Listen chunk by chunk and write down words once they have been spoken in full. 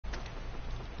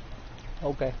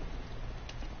Okay.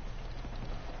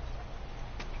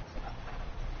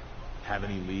 Have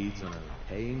any leads on a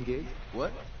paying gig?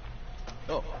 What?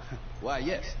 Oh, why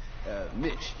yes.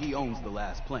 Mitch, he owns the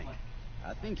last plank.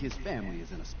 I think his family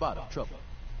is in a spot of trouble.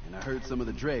 And I heard some of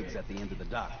the dregs at the end of the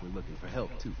dock were looking for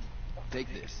help too.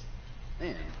 Take this.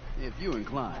 And, if you're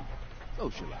inclined,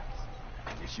 socialize.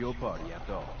 It's your party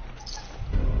after all.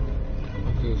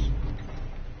 What's this?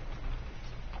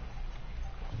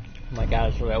 Oh my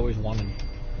god, that's what I always wanted.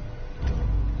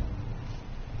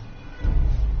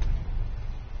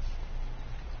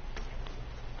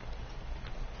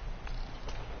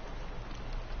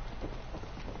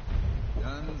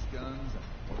 Guns.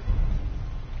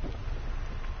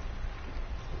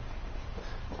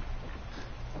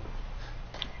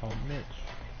 Oh, Mitch.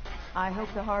 I hope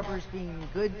the harbor's being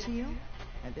good to you.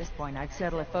 At this point, I'd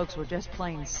settle if folks were just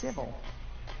plain civil.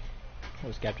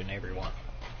 What does Captain Avery want?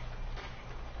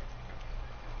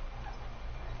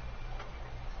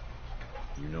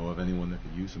 You know of anyone that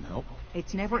could use some help?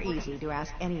 It's never easy to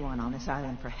ask anyone on this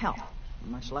island for help,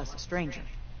 much less a stranger.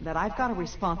 But I've got a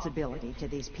responsibility to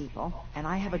these people, and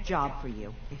I have a job for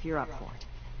you, if you're up for it.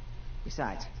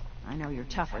 Besides, I know you're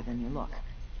tougher than you look.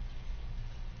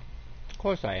 Of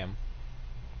course I am.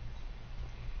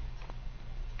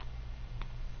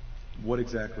 What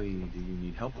exactly do you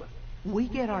need help with? We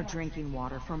get our drinking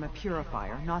water from a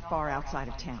purifier not far outside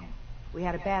of town. We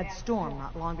had a bad storm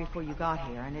not long before you got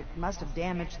here, and it must have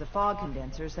damaged the fog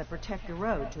condensers that protect the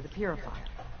road to the purifier.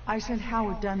 I sent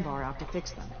Howard Dunbar out to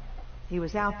fix them. He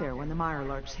was out there when the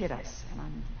Mirelurks hit us,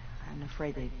 and I'm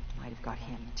afraid they might have got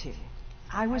him, too.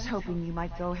 I was hoping you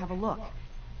might go have a look.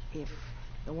 If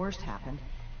the worst happened,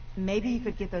 maybe you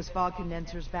could get those fog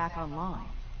condensers back online.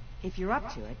 If you're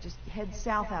up to it, just head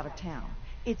south out of town.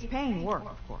 It's paying work,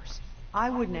 of course. I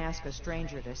wouldn't ask a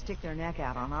stranger to stick their neck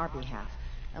out on our behalf,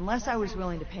 unless I was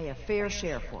willing to pay a fair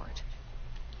share for it.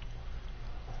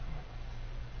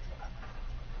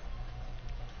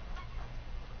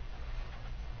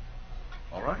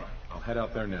 All right, I'll head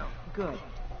out there now. Good.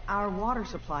 Our water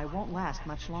supply won't last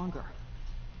much longer.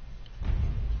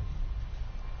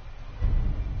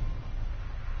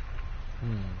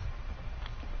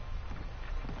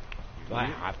 Do I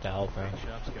have to help her?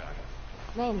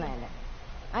 Mainlander,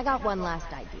 I got one last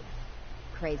idea.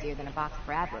 Crazier than a box of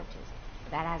crab roaches.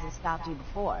 But that hasn't stopped you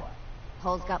before.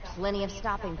 Hull's got plenty of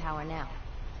stopping power now.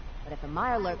 But if the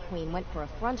Mirelurk Queen went for a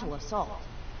frontal assault...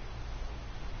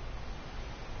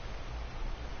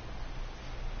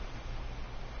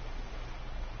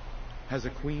 Has a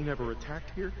queen ever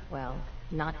attacked here? Well,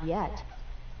 not yet.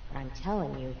 But I'm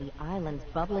telling you, the island's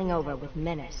bubbling over with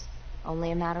menace.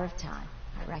 Only a matter of time,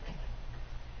 I reckon.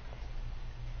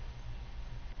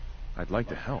 I'd like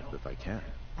to help if I can.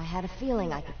 I had a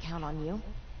feeling I could count on you.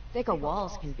 Thicker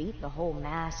walls can beat the whole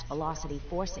mass velocity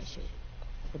force issue.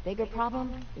 But the bigger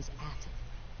problem is acid.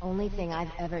 Only thing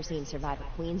I've ever seen survive a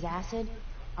queen's acid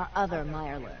are other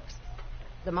Mirelurks.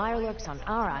 The Mirelurks on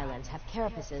our islands have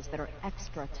carapaces that are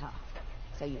extra tough.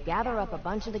 So you gather up a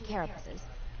bunch of the carapaces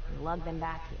and lug them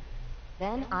back here.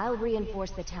 Then I'll reinforce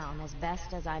the town as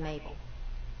best as I'm able.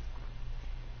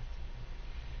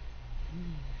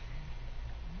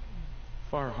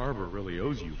 Far Harbor really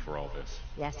owes you for all this.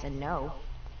 Yes and no.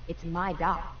 It's my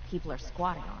dock people are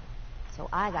squatting on. So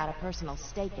I got a personal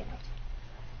stake in it.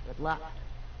 Good luck.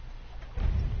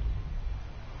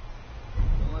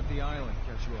 Don't let the island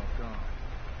catch you off guard.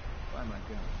 Buy my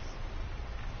guns.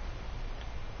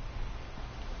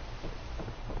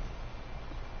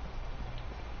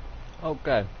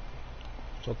 Okay.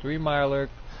 So 3 Mirelurk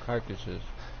carcasses.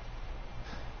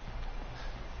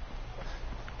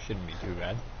 Shouldn't be too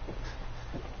bad.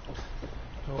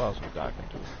 Who else we talking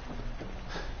to?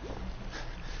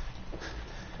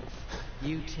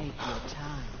 You take your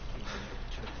time getting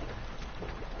the truth.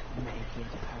 Make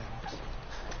it hurt.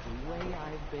 The way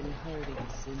I've been hurting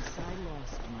since I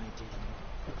lost my dad.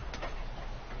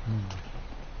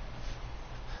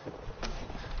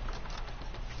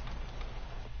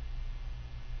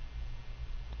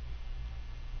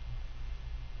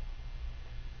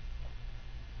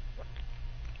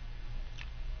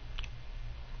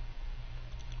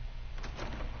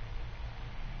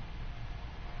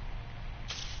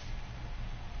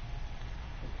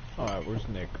 Alright, where's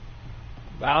Nick?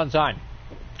 Valentine!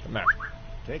 Come here.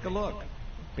 Take a look.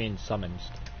 Being summoned.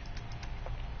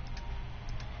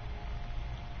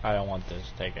 I don't want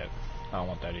this. Take it. I don't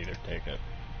want that either. Take it.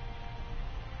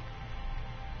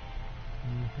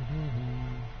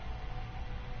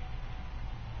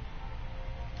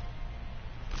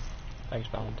 Thanks,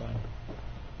 Valentine.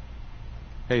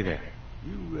 Hey there.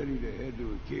 You ready to head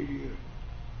to Acadia?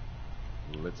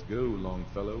 Let's go,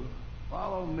 Longfellow.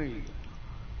 Follow me.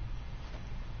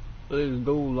 Let's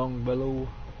go, Longfellow.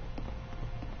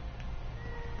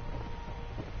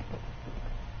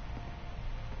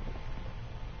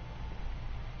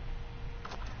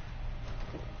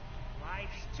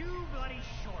 Life's too bloody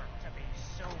short to be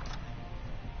so.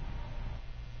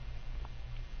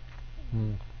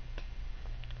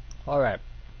 Alright.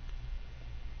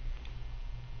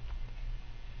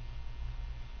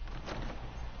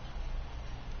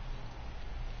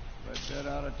 Let's head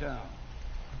out of town.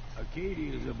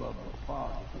 Acadia is above the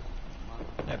fog.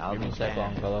 Yep, give me a sec,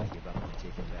 Longfellow.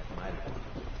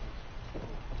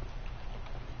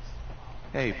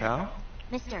 Hey, pal.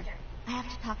 Mister, I have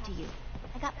to talk to you.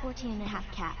 I got 14 and a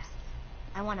half caps.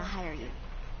 I want to hire you.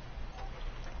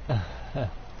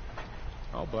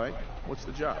 I'll bite. What's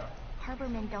the job?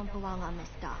 Harbormen don't belong on this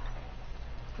dock.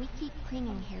 If we keep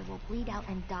clinging here, we'll bleed out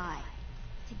and die.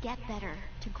 To get better,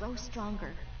 to grow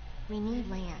stronger, we need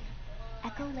land.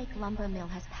 Echo Lake Lumber Mill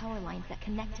has power lines that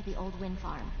connect to the old wind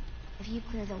farm. If you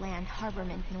clear the land,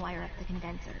 Harbormen can wire up the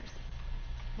condensers.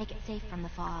 Make it safe from the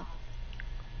fog.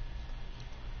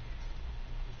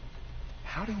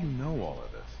 How do you know all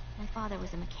of this? My father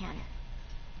was a mechanic.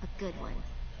 A good one.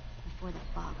 Before the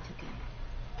fog took him.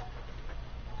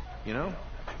 You know,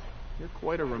 you're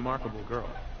quite a remarkable girl.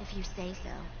 If you say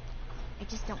so. I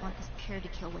just don't want this pier to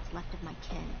kill what's left of my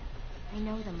kin. I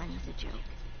know the money's a joke.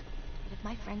 But if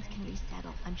my friends can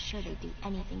resettle, I'm sure they'd do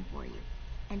anything for you.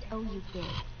 And oh, you big.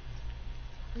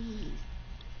 Please.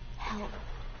 Help.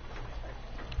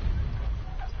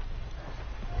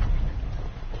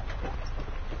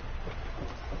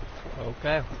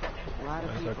 Okay. A lot of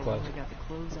That's our people quest. only got the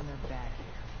clothes on their back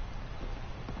here.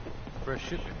 Fresh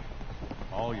shipping.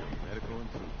 All your medical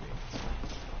improvements.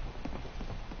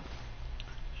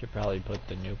 Should probably put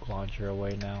the nuke launcher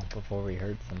away now before we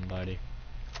hurt somebody.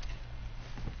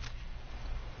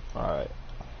 Alright.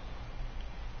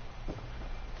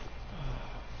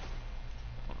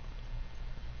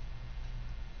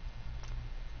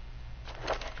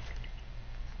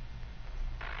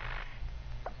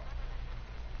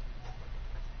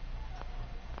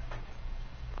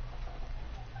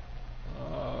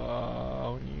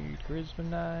 We need Charisma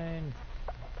 9.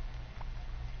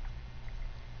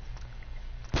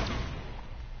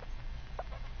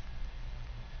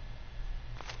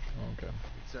 Okay.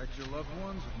 Protect your loved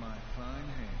ones with my fine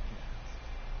hand cannons.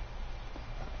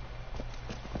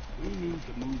 We need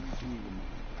to move through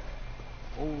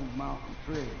the old mountain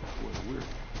trail where we're.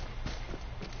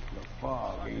 The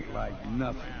fog ain't like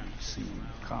nothing we've seen in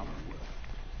the Commonwealth.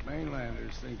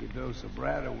 Mainlanders think a dose of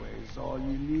Bradaway is all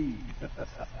you need.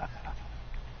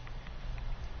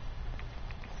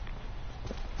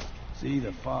 See,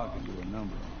 the fog can do a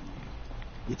number on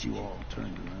you. Get you all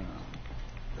turned around.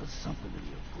 Does something to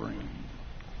your brain.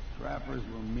 Trappers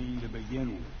were mean to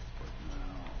begin with, but now...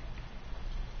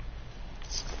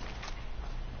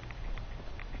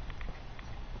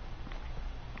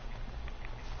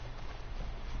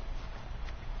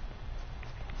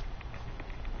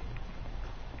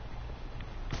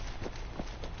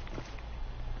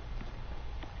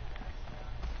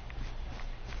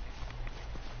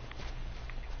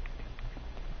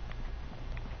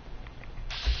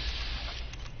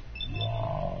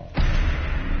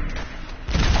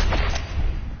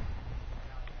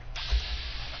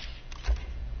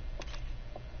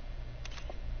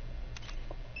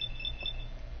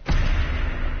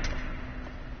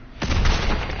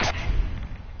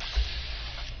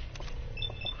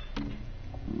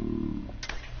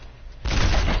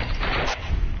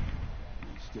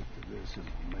 Stick to this and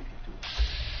we'll make it to it.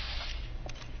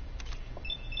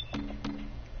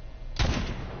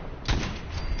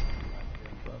 Like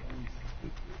them puppies.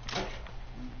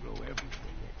 You blow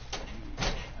everything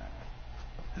at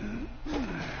you.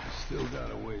 Still got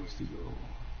a ways to go.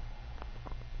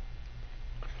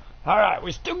 Alright,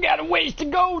 we still got a ways to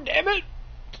go, damn it!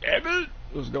 Damn it!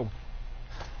 Let's go.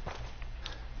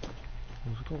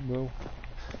 Let's go, bro.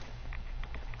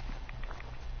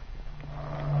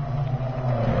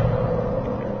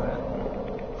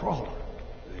 Crawler.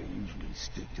 They usually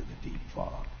stick to the deep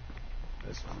fog.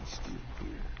 Best we steer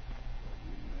clear. You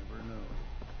never know.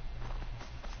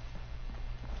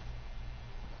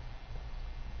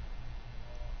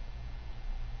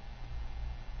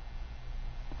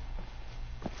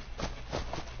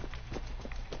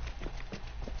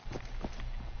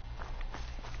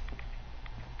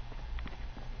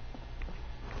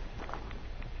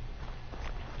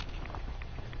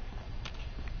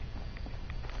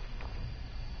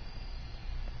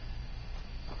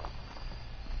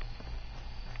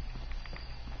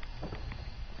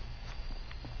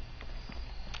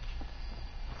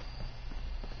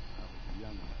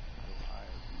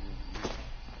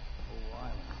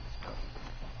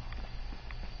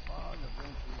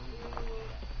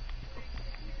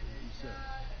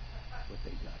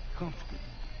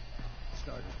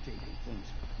 taking things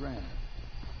for granted.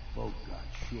 Folk got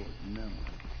short memories.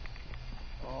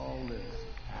 All this has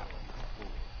happened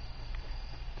before.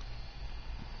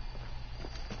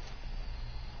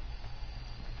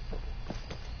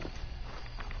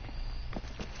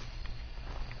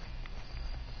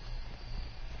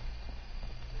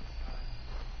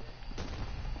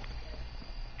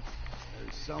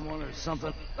 There's someone or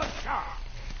something. Look sharp!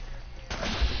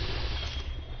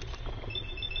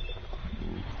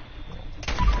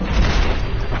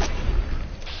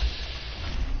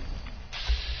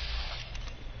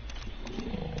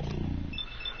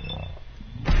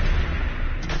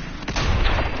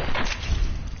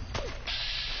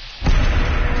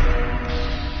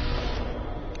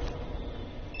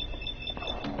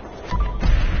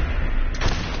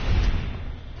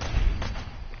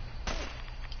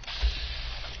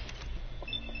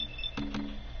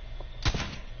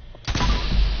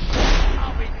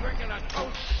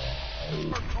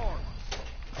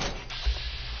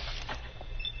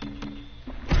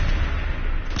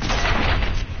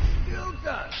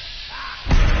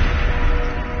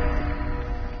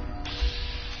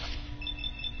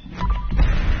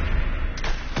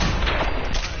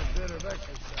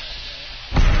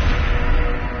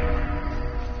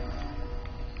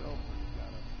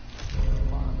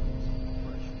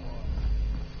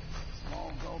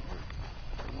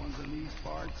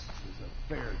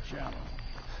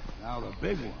 Now the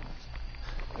big ones,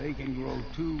 they can grow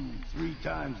 2-3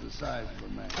 times the size of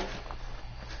a man.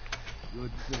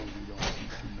 Good thing we don't see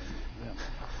too many of them.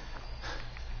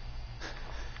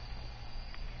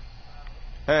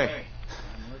 Hey.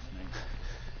 I'm listening.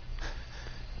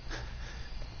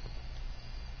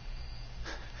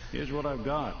 Here's what I've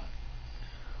got.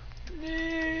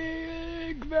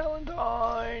 Nick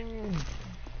Valentine.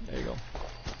 There you go.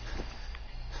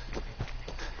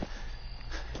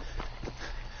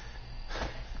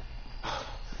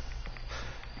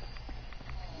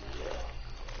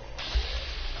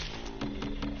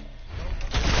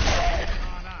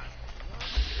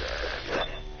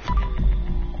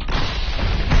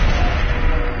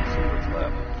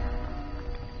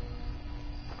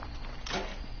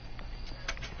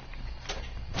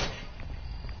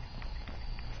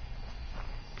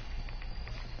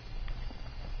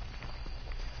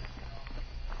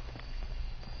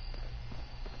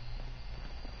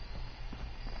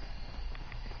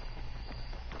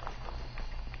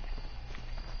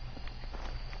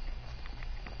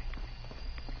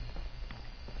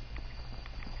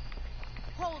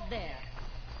 Hold there.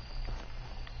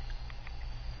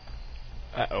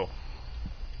 Uh-oh.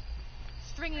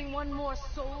 Stringing one more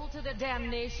soul to the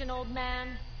damnation, old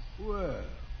man? Well,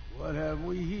 what have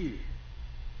we here?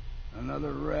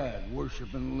 Another rad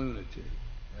worshipping lunatic.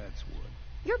 That's what.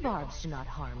 Your barbs do not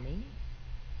harm me.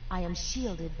 I am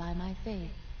shielded by my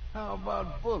faith. How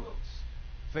about bullets?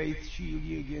 Faith shield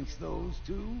you against those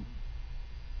too?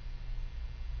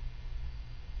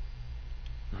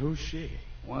 Who's she?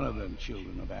 One of them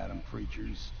children of Adam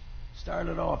preachers.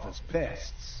 Started off as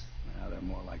pests. Now they're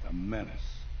more like a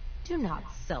menace. Do not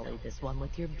sully this one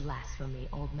with your blasphemy,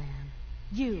 old man.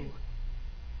 You.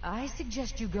 I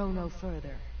suggest you go no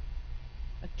further.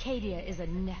 Acadia is a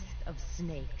nest of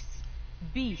snakes.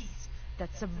 Beasts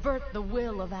that subvert the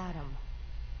will of Adam.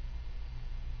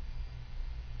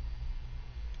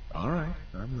 All right,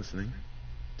 I'm listening.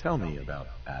 Tell me about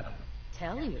Adam.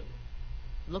 Tell you.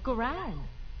 Look around.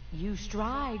 You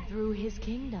stride through his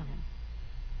kingdom.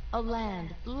 A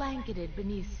land blanketed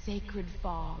beneath sacred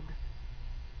fog.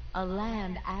 A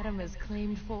land Adam has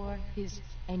claimed for his,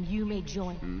 and you may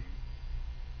join.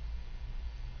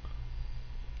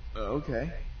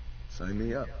 Okay, sign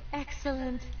me up.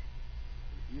 Excellent.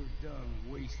 If you're done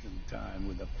wasting time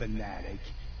with a fanatic,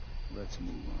 let's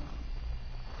move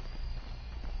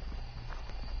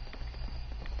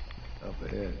on. Up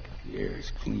ahead, the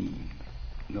air's clean.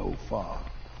 No fog.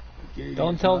 Acadia's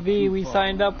Don't tell not V too we far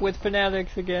signed up now. with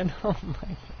fanatics again. Oh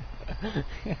my god.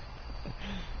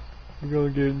 We're gonna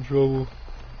get in trouble.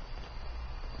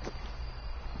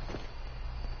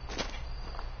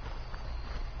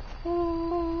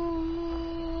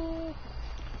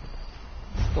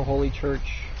 The Holy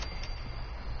Church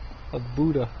of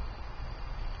Buddha.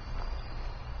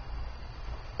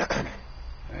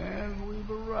 And we've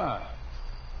arrived.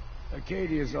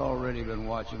 Acadia's already been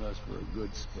watching us for a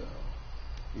good spell.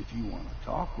 If you want to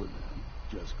talk with them,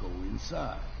 just go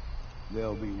inside.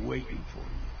 They'll be waiting for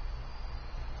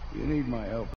you. You need my help